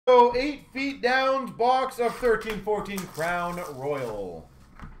So 8FeetDown's box of 13-14 Crown Royal.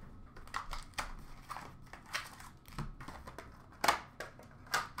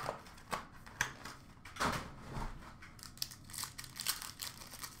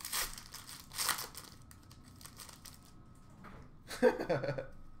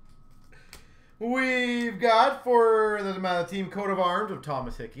 We've got, for the amount of team, coat of arms of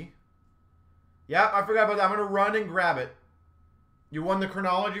Thomas Hickey. Yeah, I forgot about that. I'm going to run and grab it. You won the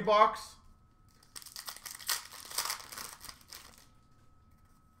chronology box.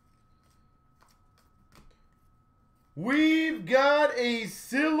 We've got a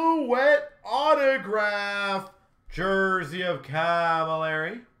silhouette autograph jersey of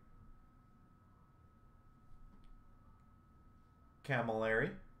Camilleri.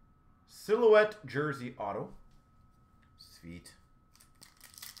 Silhouette jersey auto. Sweet.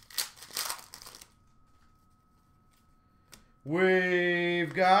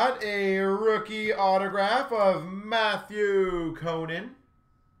 We've got a rookie autograph of Matthew Conan.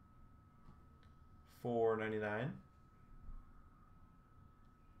 $4.99.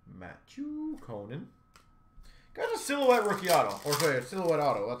 Matthew Conan. Got a silhouette rookie auto. Or sorry, a silhouette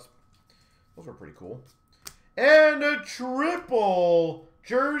auto. Those are pretty cool. And a triple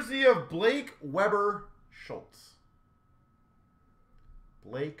jersey of Blake Weber Schultz.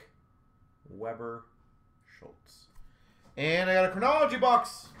 Blake Weber Schultz. And I got a chronology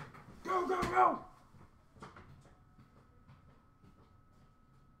box. Go, go, go!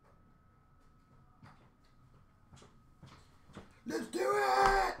 Let's do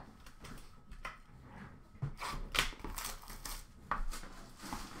it!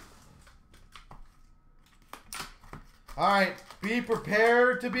 All right, be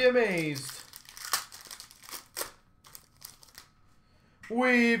prepared to be amazed.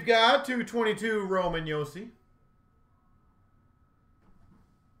 We've got 222 Roman Yossi.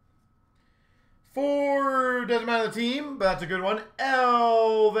 For, doesn't matter the team, but that's a good one,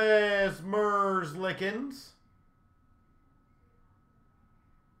 Elvis Merzlikins.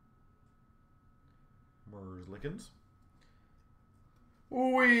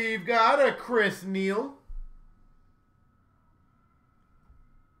 We've got a Chris Neal.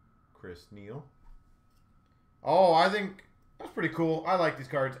 Oh, I think that's pretty cool. I like these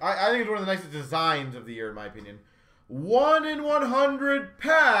cards. I think it's one of the nicest designs of the year, in my opinion. 1/100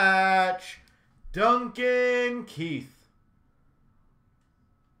 patch, Duncan Keith.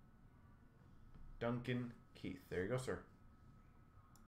 There you go, sir.